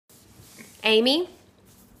Amy.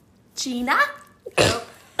 Gina. Oh.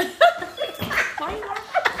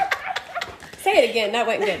 Say it again. That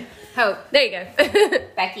wasn't good. Hope. There you go.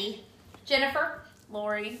 Becky. Jennifer.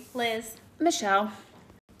 Lori. Liz. Michelle.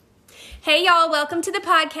 Hey, y'all. Welcome to the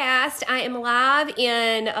podcast. I am live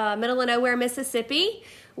in middle of nowhere, Mississippi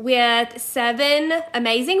with 7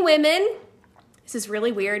 amazing women. This is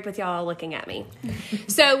really weird with y'all looking at me.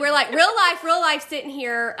 So we're like real life sitting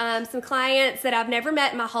here. Some clients that I've never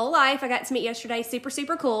met in my whole life. I got to meet yesterday. Super,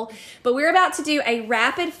 super cool. But we're about to do a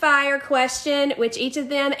rapid fire question, which each of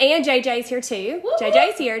them, and JJ's here too. Woo-hoo.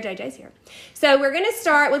 JJ's here. So we're going to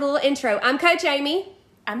start with a little intro. I'm Coach Amy.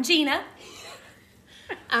 I'm Gina.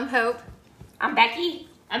 I'm Hope. I'm Becky.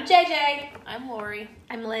 I'm JJ. I'm Lori.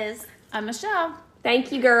 I'm Liz. I'm Michelle.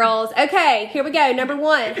 Thank you, girls. Okay, here we go. Number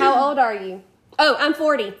 1. How old are you? Oh, I'm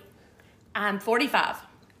 40. I'm 45.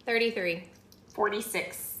 33.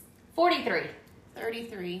 46. 43.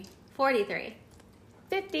 33. 43.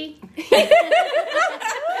 50.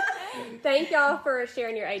 Thank y'all for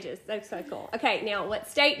sharing your ages. That's so cool. Okay, now what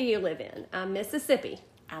state do you live in? I'm Mississippi.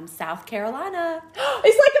 I'm South Carolina.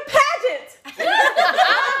 It's like a pageant.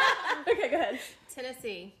 Okay, go ahead.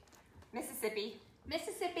 Tennessee. Mississippi.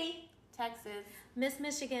 Mississippi. Texas. Miss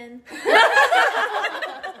Michigan.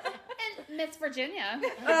 And Miss Virginia.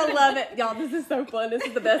 I love it. Y'all, this is so fun. This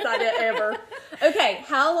is the best idea ever. Okay,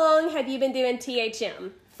 how long have you been doing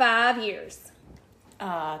THM? 5 years.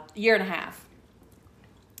 Year and a half.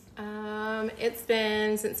 It's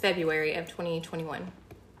been since February of 2021.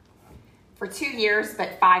 For 2 years,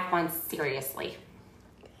 but 5 months seriously.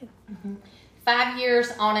 5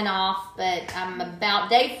 years on and off, but I'm about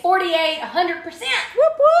day 48, 100%.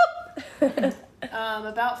 Whoop, whoop.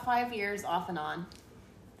 About 5 years off and on.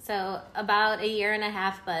 So about a year and a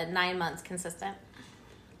half, but 9 months consistent.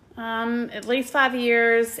 At least 5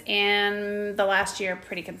 years, and the last year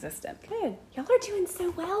pretty consistent. Good. Y'all are doing so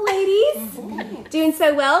well, ladies. Doing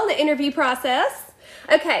so well in the interview process.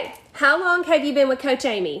 Okay, how long have you been with Coach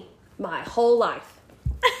Amy? My whole life.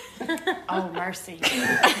 Oh, mercy.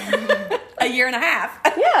 A year and a half.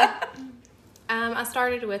 Yeah. I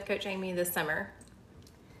started with Coach Amy this summer.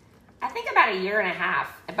 I think about a year and a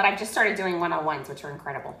half, but I've just started doing one-on-ones, which are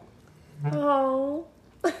incredible. Oh.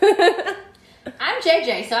 I'm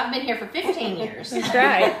JJ, so I've been here for 15 years. That's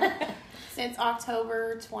right. Since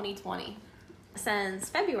October 2020. Since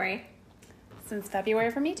February. Since February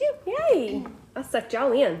for me, too. Yay. I sucked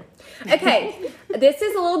y'all in. Okay, this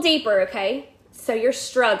is a little deeper, okay? So your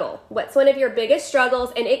struggle. What's one of your biggest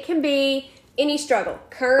struggles? And it can be any struggle.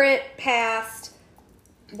 Current, past,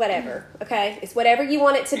 whatever, okay? It's whatever you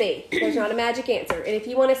want it to be. There's not a magic answer. And if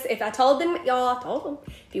you want to, if I told them, y'all, I told them,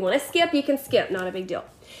 if you want to skip, you can skip. Not a big deal.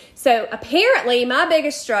 So apparently my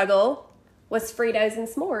biggest struggle was Fritos and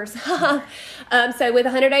s'mores. So with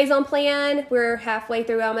 100 days on plan, we're halfway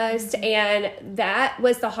through almost. And that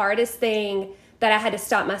was the hardest thing that I had to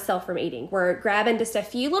stop myself from eating. We're grabbing just a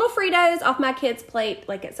few little Fritos off my kids' plate,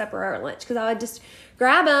 like at supper or at lunch, because I would just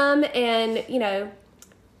grab them and, you know,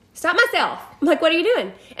 stop myself. I'm like, what are you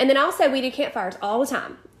doing? And then also we do campfires all the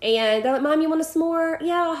time. And they're like, Mom, you want a s'more?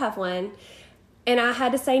 Yeah, I'll have one. And I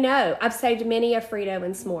had to say no. I've saved many a Frito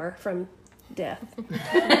and s'more from death.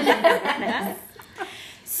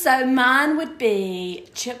 So mine would be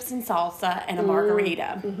chips and salsa and a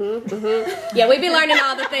margarita. Yeah, we've been learning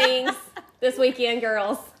all the things this weekend,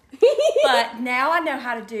 girls. But now I know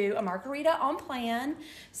how to do a margarita on plan,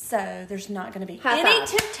 so there's not going to be High any five.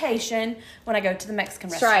 temptation when I go to the Mexican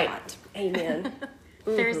That's restaurant. right. Amen.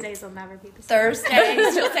 Thursdays will never be the same.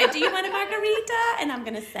 Thursdays, she'll say, do you want a margarita? And I'm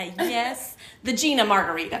going to say, yes, the Gina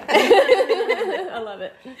margarita. I love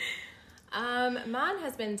it. Mine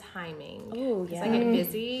has been timing. Ooh, 'Cause yeah. I get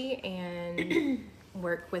busy and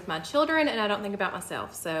work with my children, and I don't think about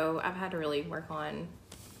myself. So I've had to really work on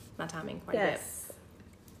my timing quite a bit. Yes.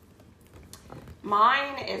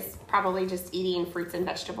 Mine is probably just eating fruits and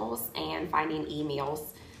vegetables and finding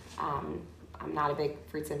e-meals. I'm not a big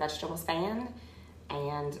fruits and vegetables fan,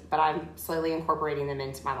 but I'm slowly incorporating them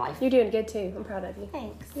into my life. You're doing good too. I'm proud of you.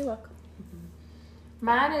 Thanks. You're welcome.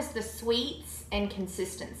 Mine is the sweets and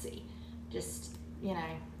consistency. Just, you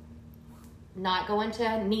know, not going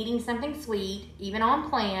to needing something sweet, even on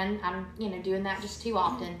plan. I'm, doing that just too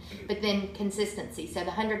often. But then consistency. So the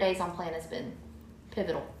 100 days on plan has been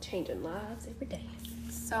pivotal. Changing lives every day.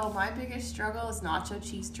 So my biggest struggle is nacho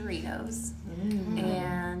cheese Doritos.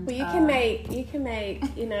 And Well, you can make,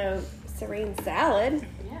 serene salad.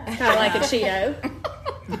 Yeah. Kind of like a Cheeto.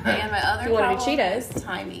 And my other You wanna do problem Cheetos? is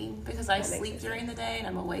timing, because I That makes sleep sense. during the day and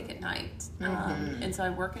I'm awake at night. And so I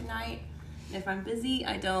work at night. And if I'm busy,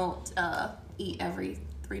 I don't eat every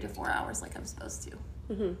 3 to 4 hours like I'm supposed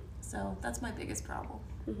to. So that's my biggest problem.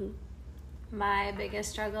 My biggest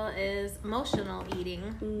struggle is emotional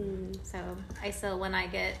eating. So when I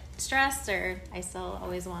get stressed, or I still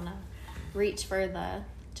always want to reach for the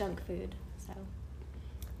junk food. So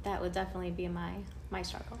that would definitely be my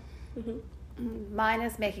struggle. Mine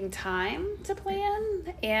is making time to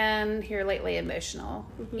plan, and here lately, emotional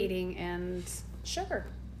eating and sugar.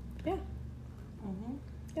 Yeah.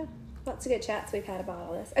 Yeah. Lots of good chats we've had about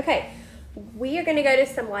all this. Okay. We are going to go to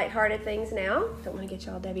some lighthearted things now. Don't want to get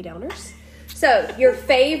y'all Debbie Downers. So, your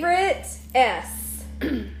favorite S.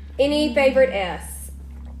 Any favorite S?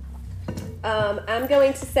 I'm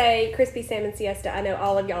going to say crispy salmon siesta. I know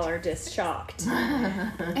all of y'all are just shocked.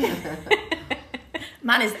 Mine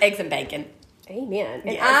is eggs and bacon. Amen.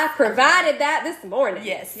 And Yes. I provided that this morning.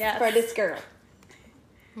 Yes. For this girl.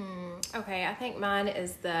 Okay, I think mine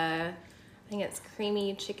is it's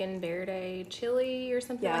creamy chicken verde chili or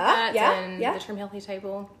something like Yeah, that. yeah, And yeah. the Trim Healthy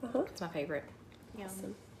table. It's my favorite. Yum.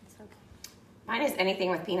 Mine is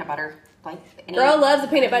anything with peanut butter. Like Girl loves a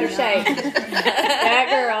peanut butter shake. That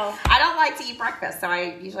girl. I don't like to eat breakfast, so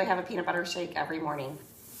I usually have a peanut butter shake every morning.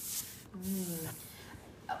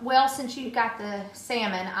 Well, since you got the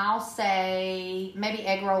salmon, I'll say maybe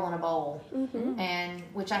egg roll in a bowl, and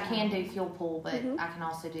which I can do fuel pool, but I can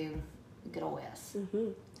also do good old S.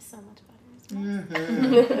 So much butter.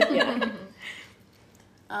 Yeah.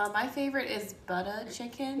 My favorite is butter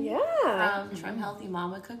chicken. Yeah. From Trim Healthy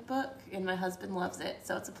Mama Cookbook, and my husband loves it,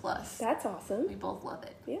 so it's a plus. That's awesome. We both love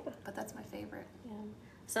it. Yeah. But that's my favorite.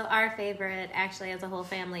 So our favorite, actually, as a whole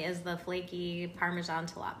family, is the flaky Parmesan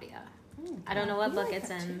tilapia. I don't know what book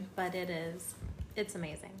it's in, but it's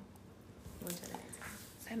amazing. Legit amazing.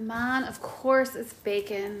 So mine, of course, is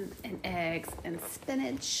bacon and eggs and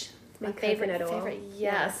spinach. My And favorite, coconut oil.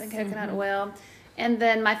 yes, and coconut oil. And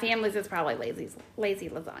then my family's is probably lazy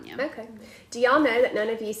lasagna. Okay. Do y'all know that none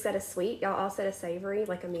of you said a sweet? Y'all all said a savory,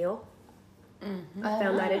 like a meal? I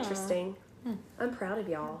found that interesting. I'm proud of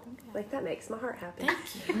y'all. Like, that makes my heart happy.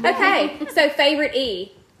 Okay, so favorite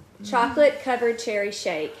E. Chocolate covered cherry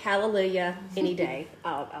shake. Hallelujah. Any day.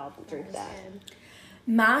 I'll drink that.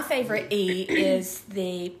 My favorite E is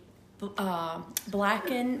the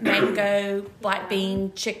blackened mango, black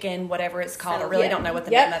bean, chicken, whatever it's called. I really don't know what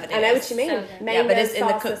the name of it is. I know what you mean. So good. Mango, Yeah, but it's in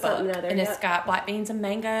the salsa, cookbook, something or other. and it's Yep. got black beans and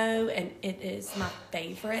mango, and it is my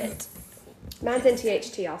favorite. Mine's in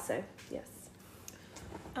THT also. Yes.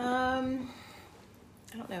 I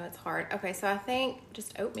don't know. It's hard. Okay, so I think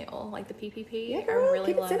just oatmeal, like the PPP. Yeah, I girl, really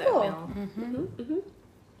keep it love simple. oatmeal.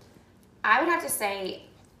 I would have to say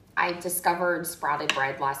I discovered sprouted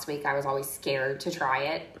bread last week. I was always scared to try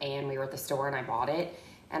it, and we were at the store and I bought it,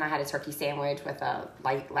 and I had a turkey sandwich with a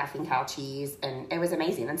light Laughing Cow cheese, and it was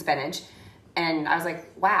amazing, and spinach. And I was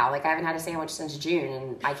like, wow, like I haven't had a sandwich since June,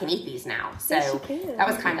 and I can eat these now. So Yes, you can. that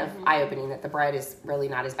was kind of eye-opening that the bread is really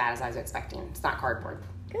not as bad as I was expecting. It's not cardboard.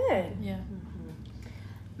 Good. Yeah.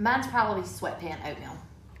 Mine's probably sweatpan oatmeal.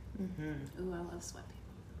 Ooh, I love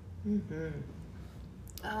sweatpan.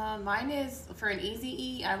 Mine is, for an easy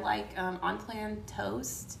eat, I like on-plan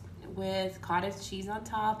toast with cottage cheese on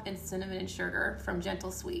top and cinnamon and sugar from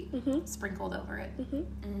Gentle Sweet sprinkled over it.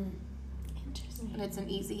 And it's an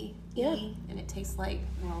easy Yeah. eat, and it tastes like,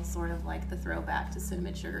 well, sort of like the throwback to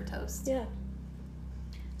cinnamon sugar toast. Yeah.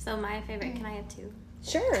 So my favorite, can I have two?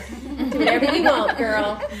 Sure. Do whatever you want,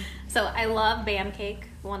 girl. So I love Bam Cake.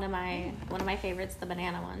 One of my favorites, the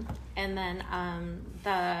banana one, and then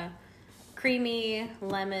the creamy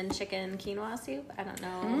lemon chicken quinoa soup. I don't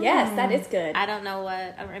know. Yes, that is good. I don't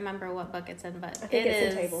remember what book it's in, but I think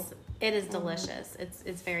it's in Table. It is delicious.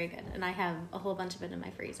 It's very good, and I have a whole bunch of it in my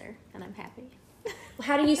freezer, and I'm happy.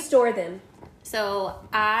 How do you store them? So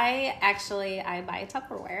I buy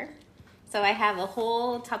Tupperware. So I have a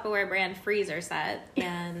whole Tupperware brand freezer set,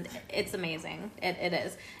 and it's amazing. It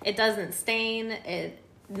is. It doesn't stain.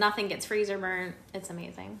 Nothing gets freezer burnt. It's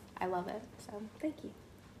amazing. I love it. So Thank you.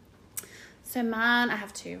 So mine, I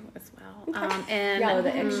have two as well. And Y'all are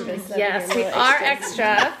the extras. over yes, here, we little are extras.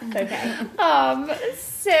 extra. Okay.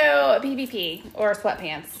 So PPP or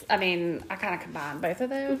sweatpants. I mean, I kind of combine both of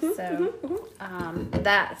those.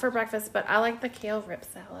 That for breakfast, but I like the kale rip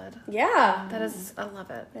salad. Yeah. That is, I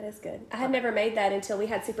love it. That is good. I had never made that until we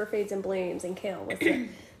had Superfoods and Blooms, and kale was the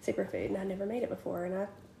superfood, and I'd never made it before, and I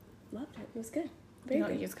loved it. It was good. You Very don't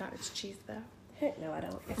good. use cottage cheese though. Heck no, I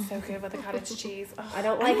don't. It's so good with the cottage cheese. Oh. I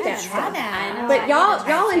don't like that Try stuff. that. I know. But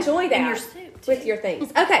y'all enjoy that In your soup, with your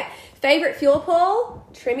things. Okay. Favorite fuel pull?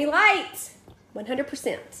 Trimmy Light.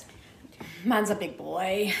 100%. Mine's a big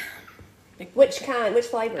boy. Which kind? Which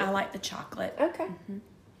flavor? I like the chocolate. Okay.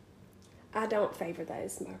 I don't favor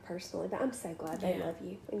those more personally, but I'm so glad they love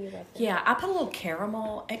you and you love them. Yeah, I put a little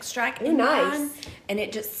caramel extract Ooh, in nice. mine, and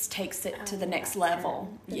it just takes it to the next level.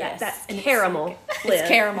 Yes, That's and caramel. It's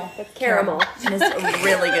caramel. That's caramel. And it's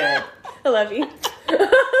really good. I love you.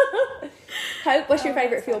 Hope, what's your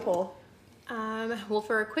favorite fuel pull? Well,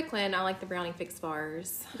 for a quick win, I like the Brownie Fix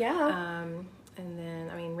bars. Yeah. And then,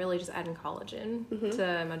 I mean, really just adding collagen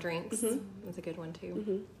to my drinks. That's a good one,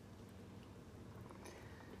 too.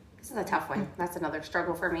 This is a tough one. That's another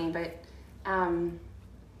struggle for me, but I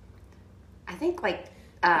think like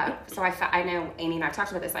so I know Amy and I've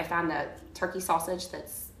talked about this. I found the turkey sausage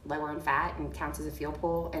that's lower in fat and counts as a fuel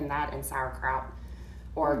pull, and that and sauerkraut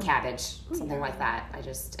or cabbage, something like that. I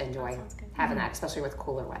just enjoy having that, especially with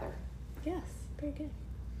cooler weather. Yes, very good.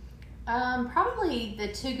 Probably the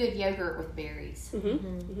Too Good yogurt with berries.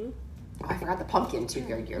 Oh, I forgot the pumpkin Too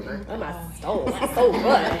Good yogurt. Oh my soul, that's so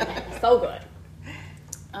good. So good.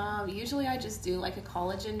 Usually I just do like a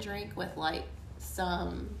collagen drink with like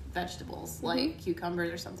some vegetables, like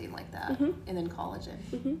cucumbers or something like that, and then collagen.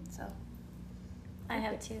 So I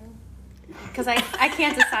have two. Because I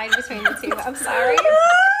can't decide between the two. I'm sorry.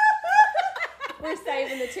 We're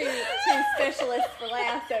saving the two specialists for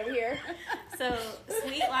last over here. So,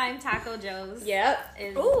 Sweet Lime Taco Joe's. Yep.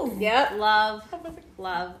 Is Yep.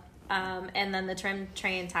 love. And then the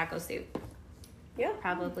Train Taco Soup. Yep.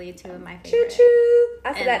 Probably two of my Choo favorites. choo.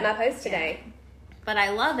 I said And- that in my post today. But I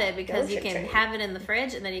love it because Go you can Train. have it in the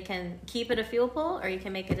fridge and then you can keep it a fuel pull, or you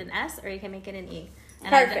can make it an S, or you can make it an E. And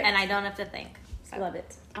Perfect. I don't have to think. So. Love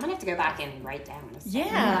it. I'm gonna have to go back and write down this.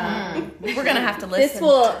 Yeah, we're gonna have to listen. This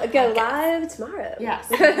will go live tomorrow. Yes.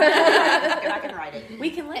 Go back and write it. We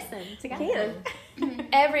can listen together. Can.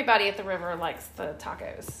 Everybody at the river likes the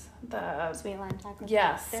tacos. The Sweet Lime Taco.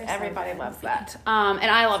 yes, They're so everybody good. loves that.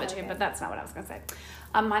 And I love it too, but that's not what I was gonna say.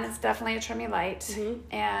 Mine is definitely a Trimmy Light,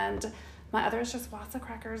 and my other is just Wassa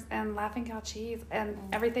crackers and Laughing Cow cheese and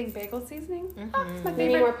everything bagel seasoning. Oh, it's my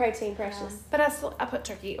Maybe favorite. more protein, precious. But I put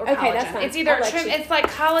turkey or Okay, collagen. that's fine. It's either I'll let you. it's like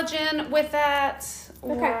collagen with that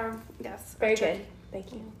or Okay. yes, Very turkey. good.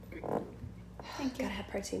 Thank you. Gotta have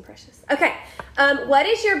protein, precious. Okay. What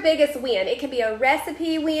is your biggest win? It can be a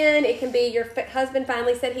recipe win. It can be your husband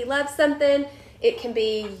finally said he loves something. It can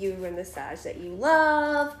be you run the size that you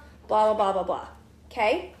love. Blah, blah, blah, blah, blah.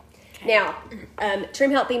 Okay? Now, Trim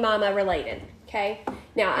Healthy Mama related. Okay?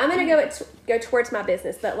 Now, I'm going to go towards my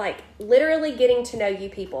business, but like literally getting to know you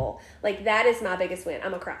people, like that is my biggest win. I'm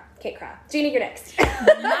going to cry. Can't cry. Gina, you're next.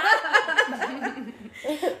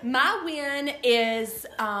 My win is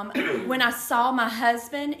when I saw my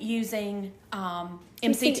husband using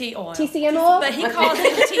MCT oil. TCM oil? But he calls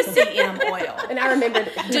it TCM oil. And I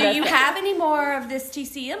remembered. Do you have any more of this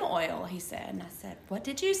TCM oil? He said. And I said, what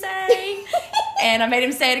did you say? And I made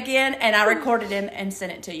him say it again, and I recorded him and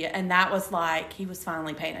sent it to you. And that was like, he was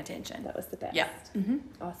finally paying attention. That was the best. Yeah.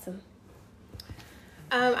 Awesome.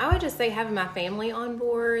 I would just say having my family on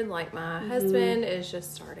board, like my husband is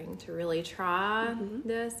just starting to really try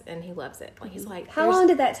this, and he loves it. Like he's like, How long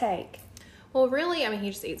did that take? Well, really, I mean, he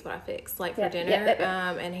just eats what I fix, like for Yeah, dinner.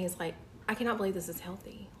 yeah. And he's like, I cannot believe this is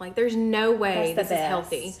healthy. Like, there's no way That's this the is best.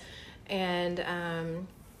 healthy. And,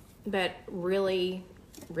 but really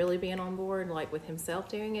being on board, like with himself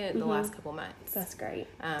doing it the last couple months. That's great.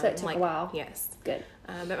 So it took like, a while. Yes. Good.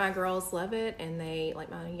 But my girls love it, and they like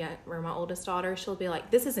my oldest daughter. She'll be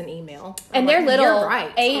like, "This is an email," And I'm they're like, little. You're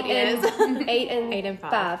right. 8 It is. and 8 and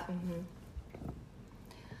 5.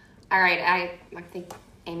 All right, I think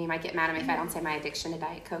Amy might get mad at me if I don't say my addiction to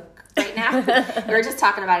Diet Coke right now. We were just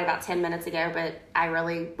talking about it about 10 minutes ago, but I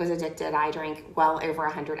really was addicted. I drank well over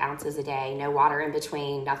 100 ounces a day, no water in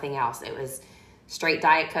between, nothing else. It was straight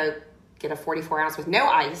Diet Coke, get a 44 ounce with no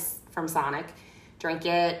ice from Sonic, drink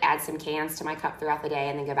it, add some cans to my cup throughout the day,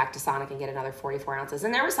 and then go back to Sonic and get another 44 ounces.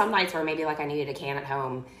 And there were some nights where maybe like I needed a can at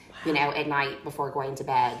home, at night before going to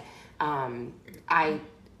bed.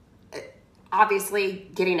 Obviously,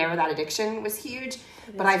 getting over that addiction was huge,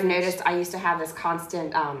 but I've noticed I used to have this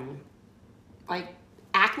constant,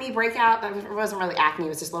 acne breakout. It wasn't really acne, it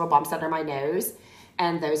was just little bumps under my nose,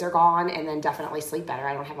 and those are gone, and then definitely sleep better.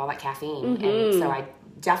 I don't have all that caffeine, and so I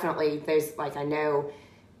definitely, I know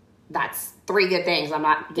that's 3 good things. I'm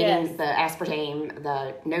not getting the aspartame,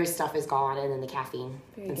 the nose stuff is gone, and then the caffeine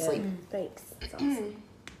and sleep. Thanks. That's awesome.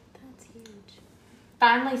 That's huge.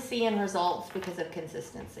 Finally seeing results because of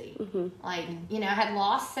consistency. Like, I had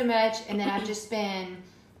lost so much, and then I've just been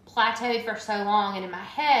plateaued for so long, and in my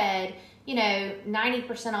head,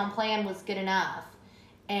 90% on plan was good enough.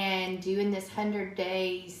 And doing this 100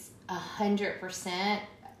 days, 100%,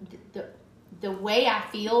 the way I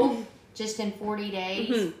feel just in 40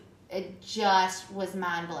 days it just was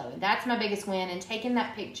mind blowing. That's my biggest win. And taking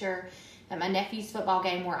that picture at my nephew's football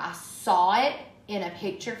game where I saw it in a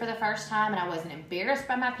picture for the first time and I wasn't embarrassed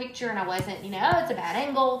by my picture and I wasn't, oh, it's a bad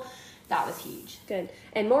angle. That was huge. Good.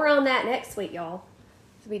 And more on that next week, y'all.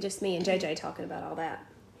 It'll be just me and JJ talking about all that.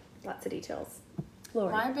 Lots of details.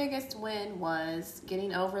 Lauren. My biggest win was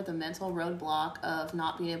getting over the mental roadblock of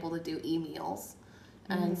not being able to do e-meals.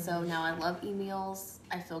 And so now I love e-meals.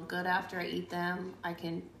 I feel good after I eat them. I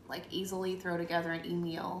can easily throw together an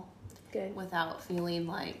e-meal Good. without feeling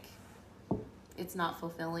like it's not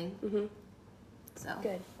fulfilling. Mm-hmm. So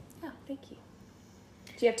Good. Yeah. Thank you.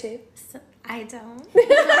 Do you have two? So, I don't.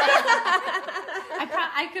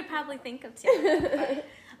 I could probably think of two.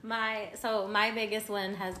 But my biggest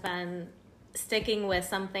win has been sticking with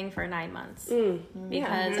something for 9 months.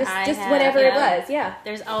 Because just whatever it was, yeah.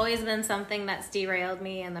 There's always been something that's derailed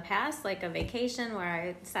me in the past, like a vacation where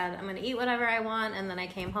I said I'm going to eat whatever I want, and then I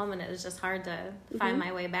came home and it was just hard to find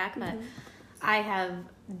my way back. But I have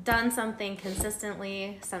done something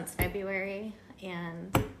consistently since February,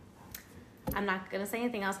 and I'm not going to say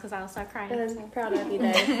anything else because I'll start crying. I'm proud of you,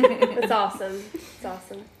 Dave. It's awesome. It's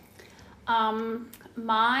awesome.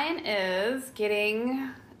 Mine is getting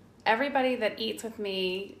everybody that eats with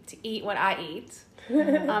me to eat what I eat.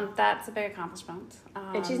 That's a big accomplishment.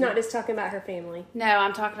 And she's not just talking about her family. No,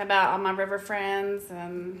 I'm talking about all my river friends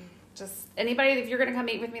and just anybody. If you're going to come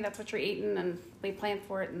eat with me, that's what you're eating, and we plan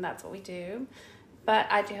for it, and that's what we do. But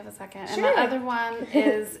I do have a second. Sure. And my other one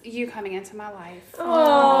is you coming into my life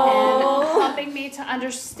Aww. and helping me to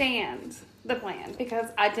understand the plan, because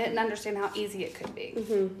I didn't understand how easy it could be.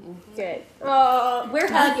 Good. Oh,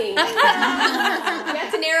 we're hugging. We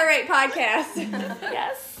have to narrate podcast.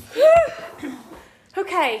 Yes.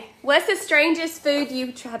 Okay. What's the strangest food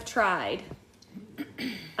you have tried?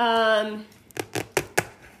 I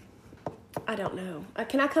don't know.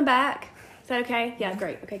 Can I come back? Is that okay? Yeah,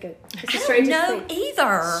 great. Okay, good. What's the strangest food?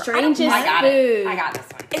 Either. Strangest I got food. it. I got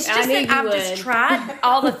this one. It's I just knew that you I've would. just tried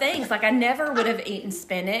all the things. Like I never would have eaten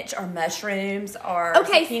spinach or mushrooms or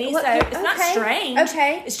Okay, zucchini. well, So it's not okay, strange.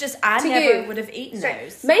 okay. It's just I To never you. would have eaten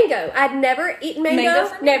those. Mango. I'd never eaten mango. Mango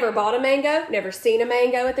for me? Never bought a mango. Never seen a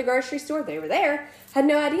mango at the grocery store. They were there. Had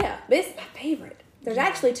no idea. But it's my favorite. There's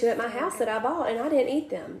actually two at my house that I bought, and I didn't eat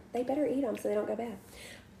them. They better eat them so they don't go bad.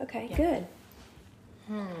 Okay, good.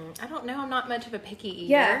 I don't know. I'm not much of a picky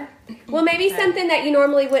eater. Yeah. Well, maybe something that you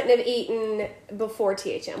normally wouldn't have eaten before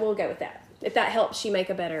THM. We'll go with that. If that helps you make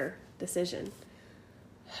a better decision.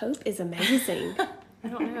 Hope is amazing. I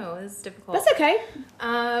don't know. This is difficult. That's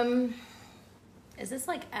okay. Is this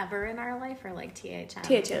like ever in our life or like THM?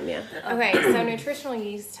 THM, yeah. Okay, so nutritional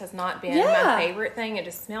yeast has not been Yeah. my favorite thing. It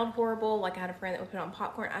just smelled horrible. Like I had a friend that would put it on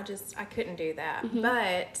popcorn. I couldn't do that.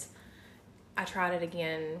 But I tried it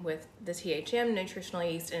again with the THM nutritional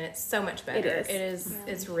yeast, and it's so much better. It is.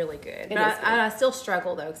 It's really good. It But is good. I still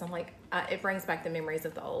struggle though, because I'm like, it brings back the memories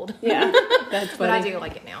of the old. Yeah. That's But I funny. do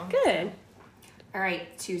like it now. Good. All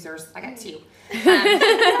right, choosers. I got two.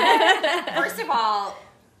 First of all,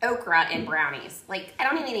 okra and brownies. Like, I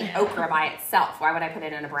don't even eat okra by itself. Why would I put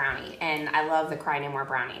it in a brownie? And I love the Cry No More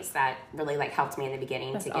brownies. That really helped me in the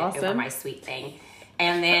beginning to get over awesome. my sweet thing.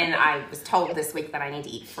 And then I was told this week that I need to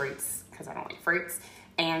eat fruits because I don't like fruits.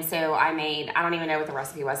 And so I made, I don't even know what the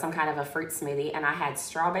recipe was, some kind of a fruit smoothie. And I had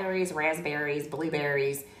strawberries, raspberries,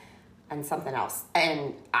 blueberries, and something else.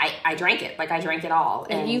 And I drank it. Like, I drank it all.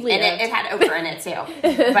 And you lived. And it had okra in it, too.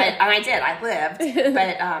 And I did. I lived.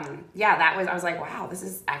 But, yeah, I was like, wow, this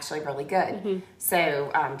is actually really good.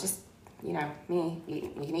 So, just, you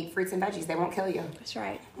can eat fruits and veggies. They won't kill you. That's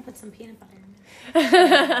right. Put some peanut butter in it.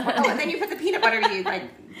 Oh, and then you put the peanut butter,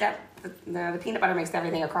 the peanut butter makes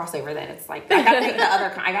everything a crossover. Then it's like I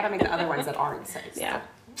gotta make the other ones that aren't. So Yeah.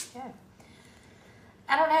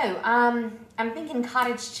 I don't know. I'm thinking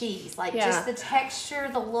cottage cheese. Like Yeah. just the texture,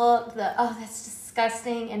 the look, that's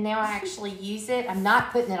disgusting. And now I actually use it. I'm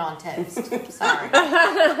not putting it on toast. Sorry.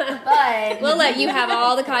 But We'll let you have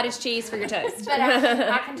all the cottage cheese for your toast. But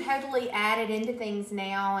I can totally add it into things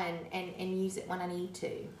now and use it when I need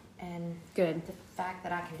to. And Good. the fact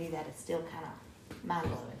that I can do that is still kind of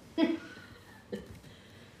mind-blowing.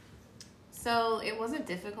 So it wasn't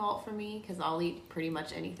difficult for me because I'll eat pretty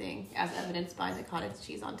much anything, as evidenced by the cottage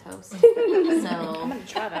cheese on toast. I'm So gonna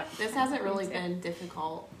try that. this hasn't really been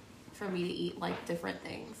difficult for me to eat like different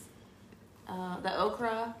things. The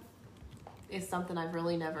okra is something I've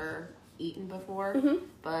really never eaten before,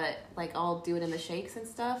 but like I'll do it in the shakes and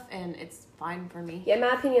stuff, and it's fine for me. Yeah, in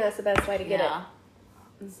my opinion, that's the best way to get Yeah.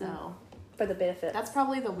 it So for the benefit. that's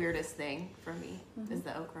probably the weirdest thing for me is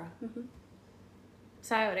the okra.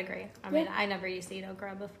 So I would agree. I mean, I never used to eat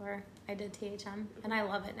okra before I did THM, and I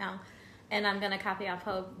love it now. And I'm gonna copy off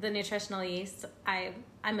Hope. The nutritional yeast,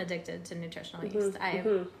 I'm addicted to nutritional yeast.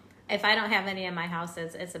 If I don't have any in my house,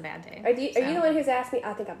 it's a bad day. Are you the one who's asked me?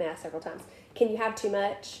 I think I've been asked several times. Can you have too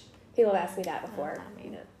much? People have asked me that before.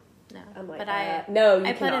 No, I'm like, but no, you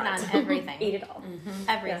I put cannot. it on everything. Eat it all.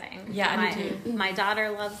 Everything. Yeah, I do too. My daughter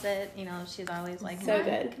loves it. You know, she's always like, So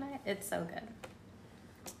good. It's so good.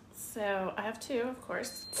 So I have two, of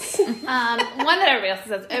course. One that everybody else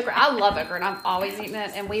says okra. I love okra, and I've always eaten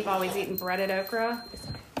it, and we've always eaten breaded okra.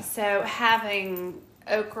 So having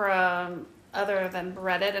okra other than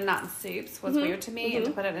breaded and not in soups was weird to me, and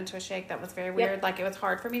to put it into a shake, that was very weird. Like, it was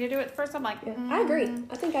hard for me to do it at first. I'm like, I agree.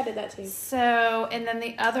 I think I did that too. So, and then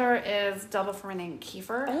the other is double fermenting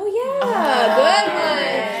kefir. Oh yeah,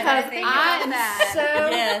 good one. I'm so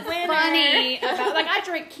Yes. funny about, like, I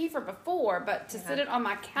drank kefir before, but to sit it on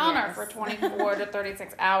my counter for 24 to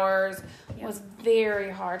 36 hours was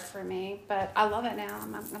very hard for me. But I love it now.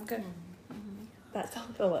 I'm good. That's all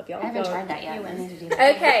full of y'all. I haven't tried that yet. I need to do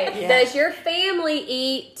that. Okay, does your family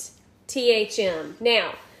eat THM?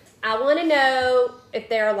 Now, I want to know if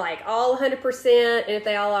they're like all 100%, and if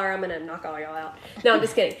they all are, I'm going to knock all y'all out. No, I'm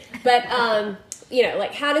just kidding. But, you know,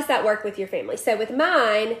 like, how does that work with your family? So with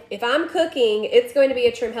mine, if I'm cooking, it's going to be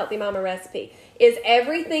a Trim Healthy Mama recipe. Is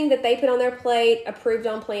everything that they put on their plate approved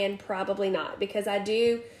on plan? Probably not, because I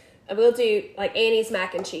will do like Annie's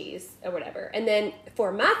mac and cheese or whatever. And then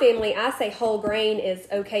for my family, I say whole grain is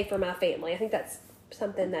okay for my family. I think that's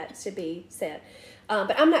something that should be said.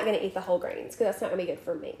 But I'm not going to eat the whole grains because that's not going to be good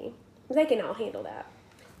for me. They can all handle that.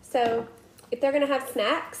 So if they're going to have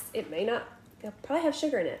snacks, they'll probably have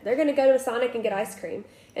sugar in it. They're going to go to Sonic and get ice cream,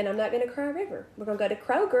 and I'm not going to cry a river. We're going to go to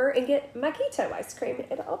Kroger and get my keto ice cream.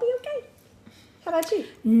 It'll all be okay. How about you?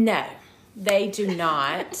 No, they do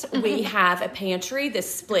not. We have a pantry that's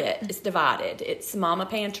split. It's divided. It's mama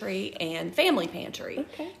pantry and family pantry.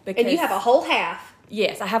 Okay. Because, And you have a whole half.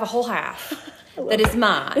 Yes, I have a whole half that is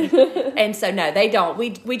mine. And so, no, they don't.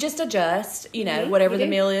 We just adjust, whatever the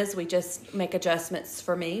meal is. We just make adjustments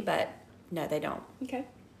for me, but no, they don't. Okay.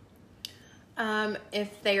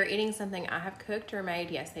 If they are eating something I have cooked or made,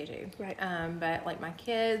 yes, they do. Right. But like my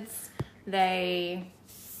kids, they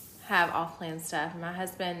have off-plan stuff. My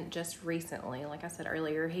husband just recently, like I said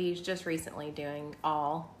earlier, he's just recently doing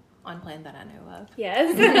all on-plan that I know of.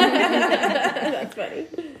 Yes. That's funny.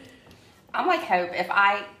 I'm like Hope. If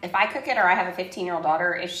I cook it, or I have a 15-year-old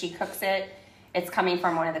daughter, if she cooks it, it's coming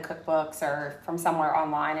from one of the cookbooks or from somewhere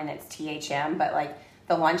online, and it's THM. But like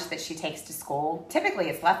the lunch that she takes to school, typically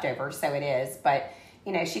it's leftovers, so it is. But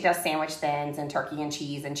she does sandwich thins and turkey and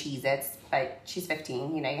cheese and Cheez-Its. But she's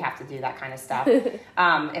 15. You have to do that kind of stuff.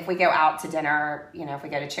 If we go out to dinner, if we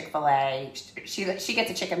go to Chick-fil-A, she gets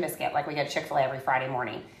a chicken biscuit. Like we go to Chick-fil-A every Friday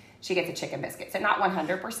morning. She gets a chicken biscuit. So not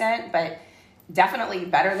 100%, but definitely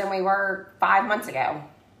better than we were 5 months ago.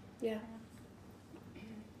 Yeah.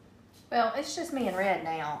 Well, it's just me and Red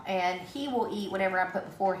now, and he will eat whatever I put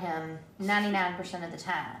before him 99% of the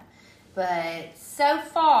time. But so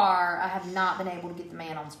far, I have not been able to get the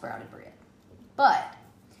man on sprouted bread. But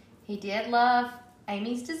he did love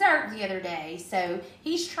Amy's dessert the other day, so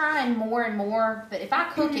he's trying more and more. But if I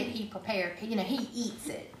cook it, he eats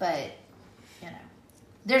it. But,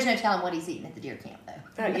 there's no telling what he's eating at the deer camp,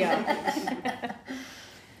 though. Yeah.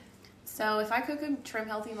 So if I cook a Trim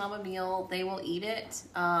Healthy Mama meal, they will eat it,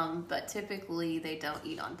 but typically they don't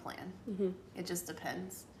eat on plan. Mm-hmm. It just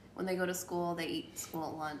depends. When they go to school, they eat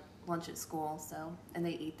school lunch at school, and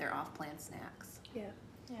they eat their off-plan snacks. Yeah.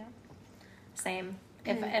 Same.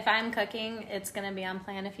 If I'm cooking, it's going to be on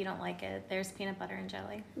plan. If you don't like it, there's peanut butter and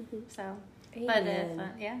jelly. Mm-hmm. So, but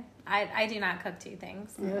I do not cook two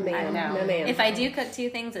things. No, ma'am. If I do cook two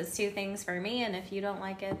things, it's two things for me. And if you don't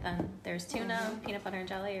like it, then there's tuna, peanut butter and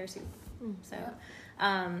jelly, or soup. So,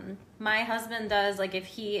 my husband does, like, if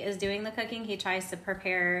he is doing the cooking, he tries to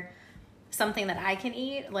prepare something that I can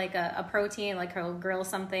eat, like a protein, like he'll grill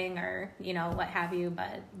something or, what have you.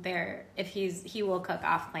 But he will cook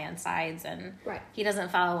off plan sides, and he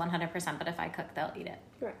doesn't follow 100%, but if I cook, they'll eat it.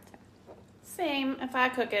 Right. Same. If I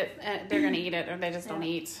cook it, they're going to eat it, or they just don't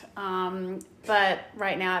eat. But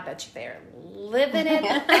right now, I bet you they're living it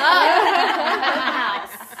up in my house.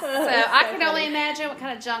 So I can only imagine what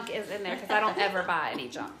kind of junk is in there, because I don't ever buy any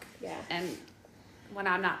junk. Yeah. And when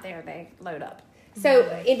I'm not there, they load up. So,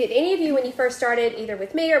 did any of you, when you first started, either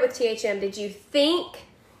with me or with THM, did you think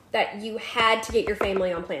that you had to get your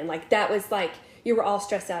family on plan? Like, that was like, you were all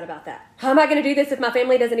stressed out about that. How am I going to do this if my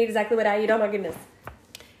family doesn't eat exactly what I eat? Oh my goodness.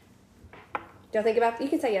 Don't think about. You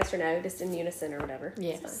can say yes or no, just in unison or whatever. It's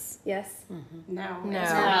Yes. fine. Yes. No.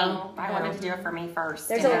 No. I wanted to do it for me first.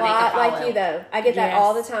 There's and a then they could lot like follow. you though. I get that Yes.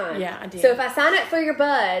 all the time. Yeah, I do. So if I sign up for your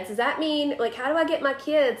buds, does that mean like how do I get my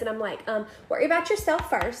kids? And I'm like, worry about yourself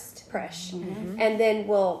first, Presh, and then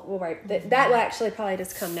we'll worry. That will actually probably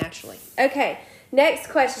just come naturally. Okay. Next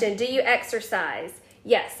question: do you exercise?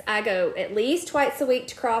 Yes, I go at least twice a week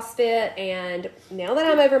to CrossFit, and now that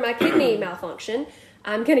I'm over my kidney malfunction,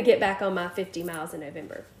 I'm going to get back on my 50 miles in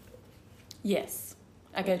November. Yes.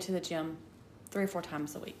 I go to the gym 3 or 4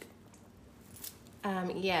 times a week.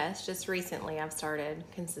 Yes, just recently I've started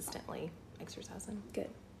consistently exercising. Good.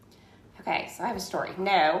 Okay, so I have a story.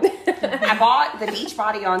 No, I bought the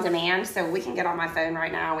Beachbody on demand, so we can get on my phone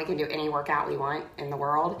right now. We can do any workout we want in the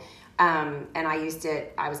world. And I used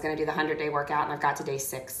it. I was going to do the 100-day workout, and I've got to day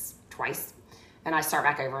 6 twice. And I start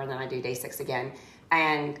back over, and then I do day 6 again.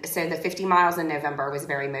 And so the 50 miles in November was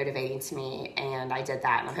very motivating to me, and I did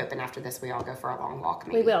that. And I'm hoping after this we all go for a long walk.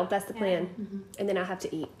 Maybe. We will. That's the plan. And then I'll have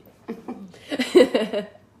to eat.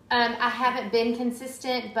 I haven't been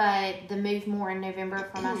consistent, but the move more in November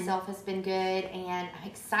for myself has been good, and I'm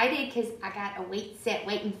excited because I got a weight set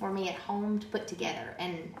waiting for me at home to put together,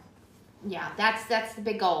 and yeah, that's the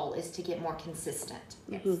big goal is to get more consistent.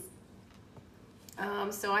 Yes.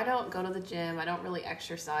 So I don't go to the gym. I don't really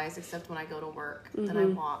exercise except when I go to work. Then I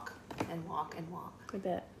walk and walk and walk I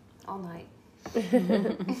bet. all night.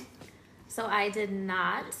 So I did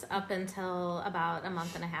not up until about a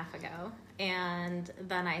month and a half ago. And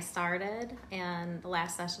then I started, and the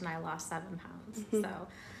last session I lost 7 pounds. So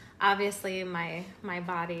obviously my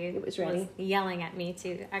body was ready. yelling at me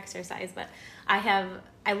to exercise. But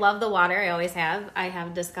I love the water. I always have. I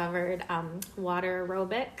have discovered water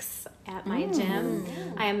aerobics at my gym.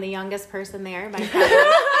 I am the youngest person there by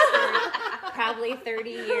probably 30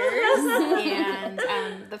 years.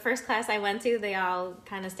 And the first class I went to, they all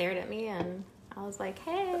kind of stared at me, and I was like,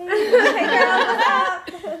 hey girl, what's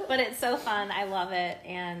up? But it's so fun. I love it.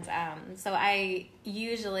 And so I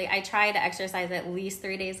try to exercise at least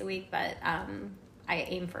 3 days a week, but I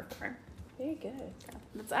aim for 4. Very good.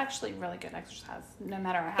 That's actually really good exercise, no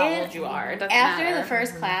matter how old you are. It doesn't After matter. the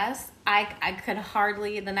first class, I could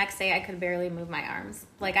hardly, the next day I could barely move my arms.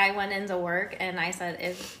 Like I went into work and I said,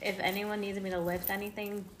 if anyone needs me to lift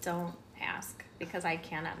anything, don't ask, because I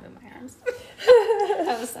cannot move my arms.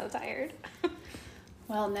 I was so tired.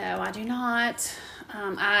 Well, no, I do not.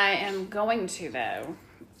 I am going to, though.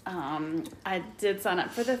 I did sign up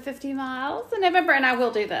for the 50 miles in November, and I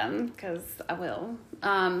will do them, because I will.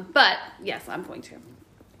 But, yes, I'm going to.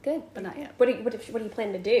 Good. But not yet. What do you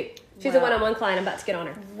plan to do? She's a one-on-one client. I'm about to get on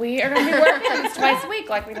her. We are going to be working twice a week,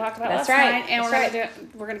 like we talked about That's last right. night, and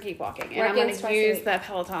That's we're going to keep walking. And I'm Working going twice to a use week. that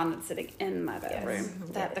Peloton that's sitting in my bedroom.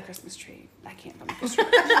 Yes. The Christmas tree. I can't find the Christmas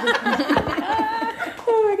tree.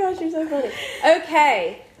 Oh my gosh, you're so funny.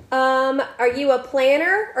 Okay. Are you a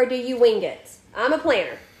planner or do you wing it? I'm a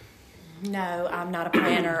planner. No, I'm not a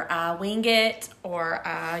planner. I wing it, or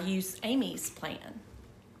I use Amy's plan.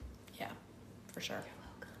 Yeah, for sure.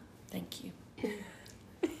 Thank you.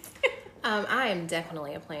 I am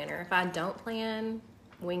definitely a planner. If I don't plan,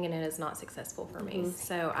 winging it is not successful for me.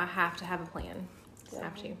 So I have to have a plan. Just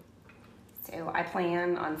have to. So I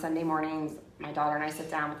plan on Sunday mornings. My daughter and I sit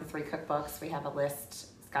down with the 3 cookbooks. We have a list.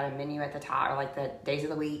 It's got a menu at the top, or like the days of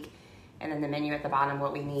the week, and then the menu at the bottom,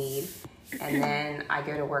 what we need. And then I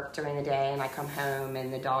go to work during the day, and I come home,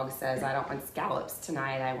 and the dog says, I don't want scallops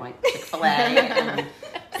tonight. I want Chick-fil-A. And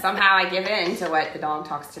somehow I give in to what the dog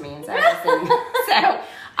talks to me and says. And so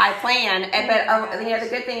I plan. But the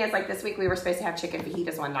good thing is, like this week, we were supposed to have chicken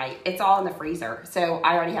fajitas one night. It's all in the freezer. So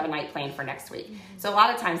I already have a night planned for next week. So a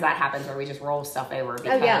lot of times that happens where we just roll stuff over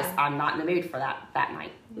because I'm not in the mood for that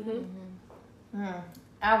night.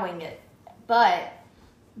 I wing it, but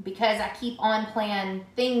because I keep on plan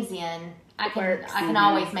things in, I can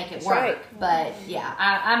always make it work. right. But yeah,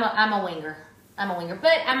 I'm a winger.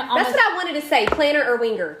 But I'm almost. That's what I wanted to say, planner or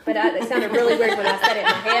winger. But it sounded really weird when I said it in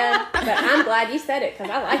my head. But I'm glad you said it because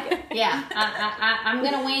I like it. Yeah, I'm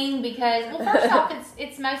gonna wing because first off,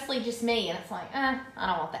 it's mostly just me, and it's like, I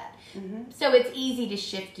don't want that. So it's easy to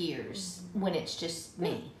shift gears when it's just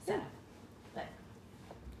me.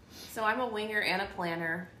 So I'm a winger and a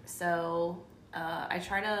planner. So I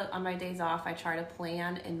try to, on my days off, I try to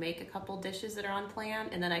plan and make a couple dishes that are on plan,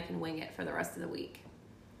 and then I can wing it for the rest of the week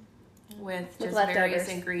with just leftovers. various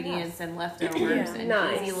ingredients and leftovers and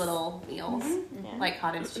Nice. easy little meals like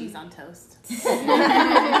cottage cheese on toast.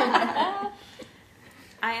 I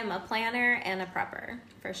am a planner and a prepper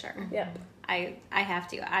for sure. Yep. I have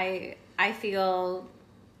to. I feel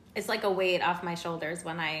it's like a weight off my shoulders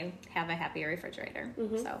when I have a happy refrigerator.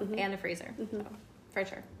 And a freezer. So, for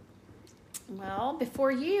sure. Well,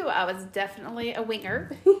 before you, I was definitely a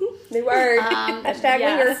winger. New word. Hashtag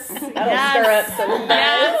yes. winger. That'll stir up some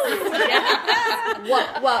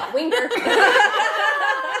What? Winger.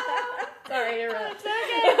 Sorry to interrupt.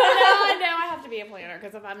 I know I have to be a planner,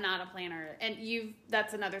 because if I'm not a planner, and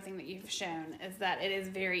that's another thing that you've shown, is that it is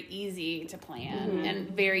very easy to plan and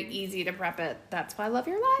very easy to prep it. That's why I love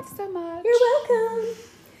your life so much. You're welcome.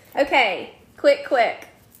 Okay, quick.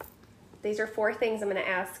 These are 4 things I'm going to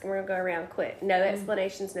ask, and we're going to go around quick. No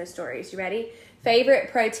explanations, no stories. You ready?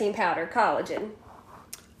 Favorite protein powder? Collagen.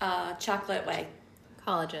 Chocolate whey.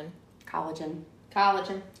 Collagen. Collagen.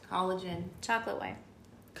 Chocolate whey.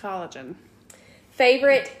 Collagen.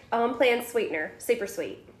 Favorite on-plan sweetener? Super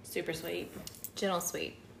sweet. Super sweet. Gentle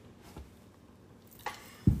sweet.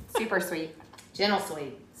 Super sweet. Gentle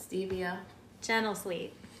sweet. Stevia. Gentle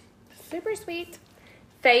sweet. Super sweet.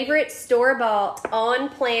 Favorite store-bought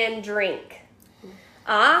on-plan drink?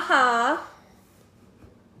 Aha.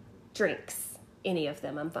 Drinks. Any of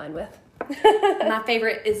them I'm fine with. My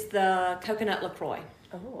favorite is the coconut LaCroix.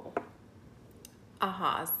 Oh.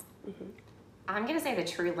 Ahas. I'm going to say the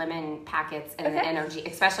True Lemon packets and the energy,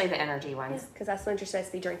 especially the energy ones. Because that's what you're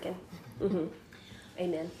supposed to be drinking.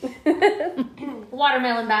 Amen.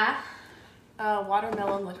 Watermelon by.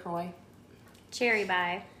 Watermelon LaCroix. Cherry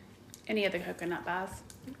by. Any of the coconut buys.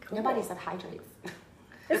 Nobody said hydrates.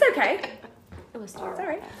 It's okay. It was It's all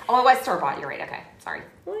right. Oh, it was store-bought. You're right. Okay. Sorry.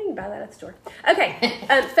 Well, you can buy that at the store. Okay.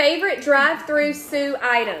 Favorite drive-through Sue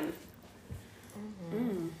item?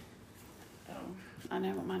 I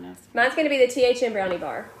know what mine is. Mine's going to be the THM brownie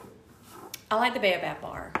bar. I like the Baobab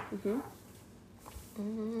bar.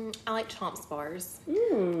 I like Chomps bars.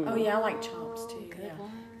 Oh yeah, I like Chomps too. Yeah.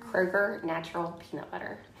 Kroger natural peanut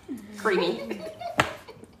butter. Creamy.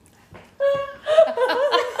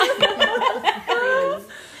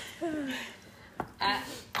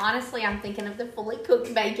 Honestly, I'm thinking of the fully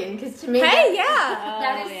cooked bacon, because to me, Hey, yeah.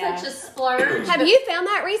 that is such a splurge. Have you found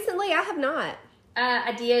that recently? I have not.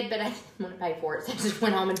 I did, but I didn't want to pay for it, so I just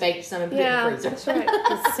went home and baked some and put it in the freezer. That's right.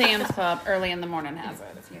 The Sam's Club early in the morning has it.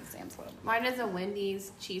 If you have Sam's Club. Mine is a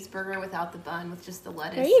Wendy's cheeseburger without the bun, with just the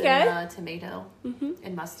lettuce There you and the tomato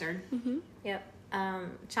and mustard. Yep.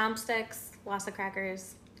 Chopsticks, Wassa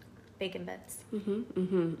crackers, bacon bits.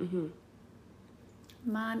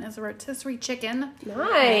 Mine is a rotisserie chicken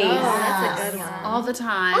Nice. That's a good one. all the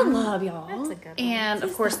time. I love y'all. That's a good one. And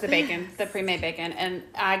of course the bacon, the pre-made bacon. And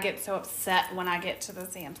I get so upset when I get to the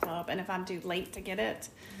Sam's Club, and if I'm too late to get it,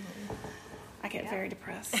 I get very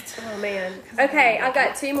depressed. Oh, man. Okay, I've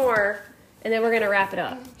got 2 more, and then we're going to wrap it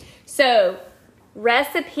up. So,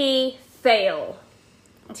 recipe fail.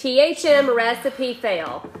 THM recipe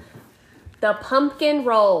fail. The pumpkin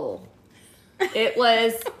roll. It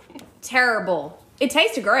was terrible. It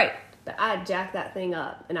tasted great, but I jacked that thing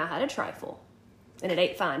up, and I had a trifle, and it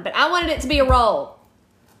ate fine. But I wanted it to be a roll.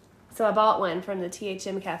 So I bought one from the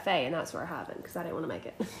THM Cafe, and that's where I have it, because I didn't want to make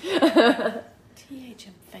it.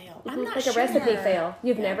 THM fail. I'm not like sure. a recipe fail.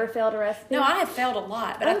 You've never failed a recipe? No, I have failed a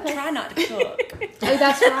lot, but I try not to cook. Oh,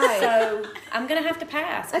 that's right. So I'm gonna have to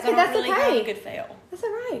pass. 'Cause Okay, I don't that's really okay. have a good fail. That's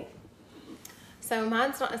all right. So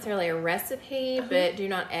mine's not necessarily a recipe, but do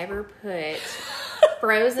not ever put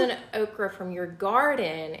frozen okra from your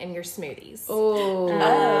garden in your smoothies. Oh.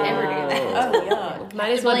 Never do that. Oh yeah.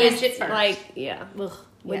 Might as well blend just, it first. like, yeah. Ugh,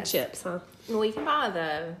 wood Yes. chips, huh? Well, you can buy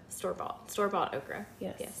the store-bought okra.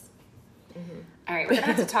 Yes. All right, we're gonna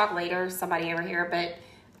have to talk later, somebody over here, but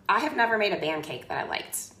I have never made a band cake that I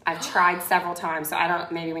liked. I've tried several times, so I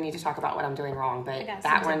don't. Maybe we need to talk about what I'm doing wrong, but got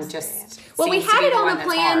that some one tips just. Well, we seems to had be it on one the that's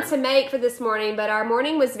plan hard. to make for this morning, but our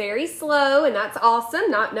morning was very slow, and that's awesome.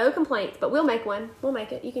 No complaints, but we'll make one. We'll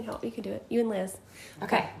make it. You can help. You can do it. You and Liz,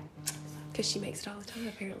 Okay. because she makes it all the time,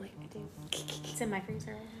 apparently. It's in my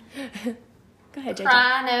freezer. Go ahead, JJ.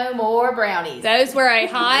 Try no more brownies. Those were a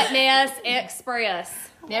hot mess express.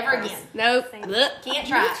 Never again. Nope. Can't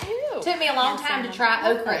try it. Took me a long time to try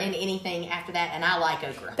okra in anything after that, and I like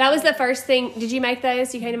okra. That was the first thing. Did you make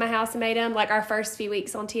those? You came to my house and made them, like our first few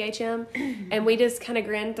weeks on THM, and we just kind of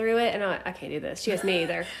grinned through it. And I can't do this. She goes, me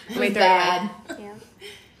either. It was bad. Yeah.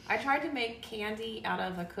 I tried to make candy out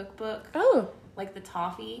of a cookbook, Oh, like the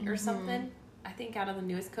toffee or something. I think out of the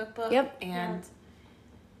newest cookbook. Yep. And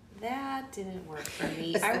that didn't work for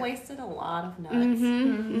me. I wasted a lot of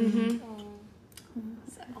nuts.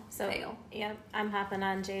 So, Fail. yep, I'm hopping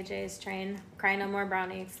on JJ's train. Cry no more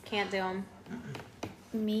brownies. Can't do them.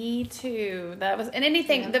 Me too. That was, and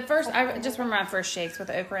anything, the first, I just remember my first shakes with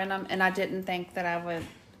okra in them, and I didn't think that I would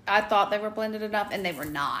I thought they were blended enough, and they were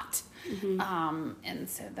not. And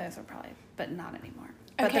so those are probably, but not anymore.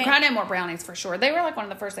 But the Cry No More brownies for sure. They were like one of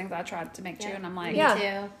the first things I tried to make too, and I'm like, Yeah. Me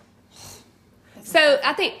too. So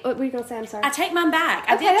I think, what were you going to say? I'm sorry. I take mine back.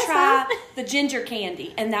 I Okay, did that's try fine. the ginger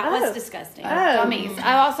candy, and that was disgusting. gummies.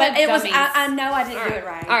 I also But it was, gummies. I know I didn't do it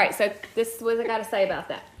right. All right, so this is what I got to say about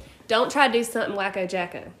that. Don't try to do something wacko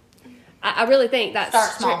jacko. I really think that's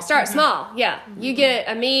Start small. Start small, yeah. You get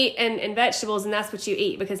a meat and vegetables, and that's what you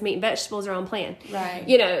eat because meat and vegetables are on plan. Right.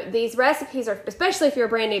 You know, these recipes are, especially if you're a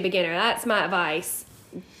brand new beginner, that's my advice.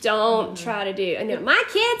 Don't try to do, and you know, my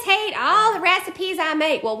kids hate all the recipes I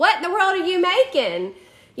make. Well, what in the world are you making?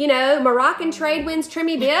 You know, Moroccan trade winds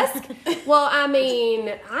trimmy bisque. Well, I mean,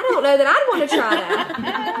 I don't know that I'd want to try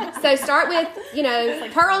that. So start with, you know,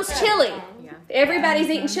 Pearl's chili. Everybody's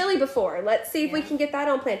eaten chili before. Let's see if we can get that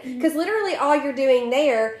on plan. Because literally all you're doing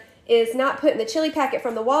there is not putting the chili packet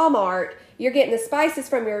from the Walmart. You're getting the spices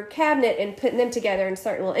from your cabinet and putting them together in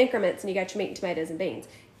certain little increments, and you got your meat and tomatoes and beans.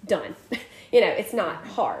 Done. You know, it's not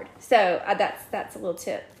hard. So that's a little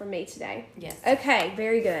tip from me today. Yes. Okay,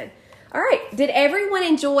 very good. All right. Did everyone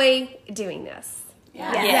enjoy doing this?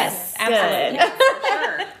 Yes, Good.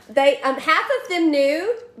 absolutely. They half of them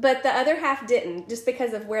knew, but the other half didn't, just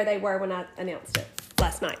because of where they were when I announced it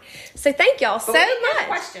last night. So thank y'all so we didn't have much.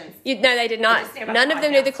 questions. No, they did not. just knew about None the of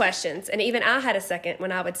them knew the podcast. questions, and even I had a second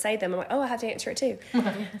when I would say them. I'm like, oh, I have to answer it too.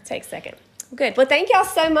 Take a second. Good. Well, thank y'all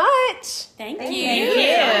so much. Thank you.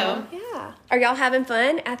 Yeah. Are y'all having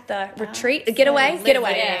fun at the retreat? The getaway?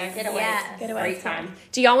 Getaway. Yes. Get away. Yes. Getaway. Great time.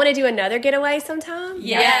 Do y'all want to do another getaway sometime?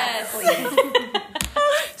 Yes.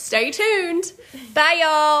 Stay tuned. Bye,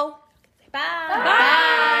 y'all.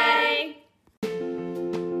 Bye.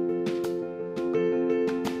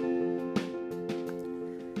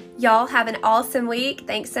 Y'all have an awesome week.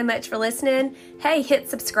 Thanks so much for listening. Hey, hit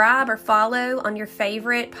subscribe or follow on your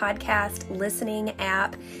favorite podcast listening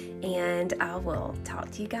app. And I will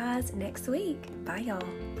talk to you guys next week. Bye, y'all.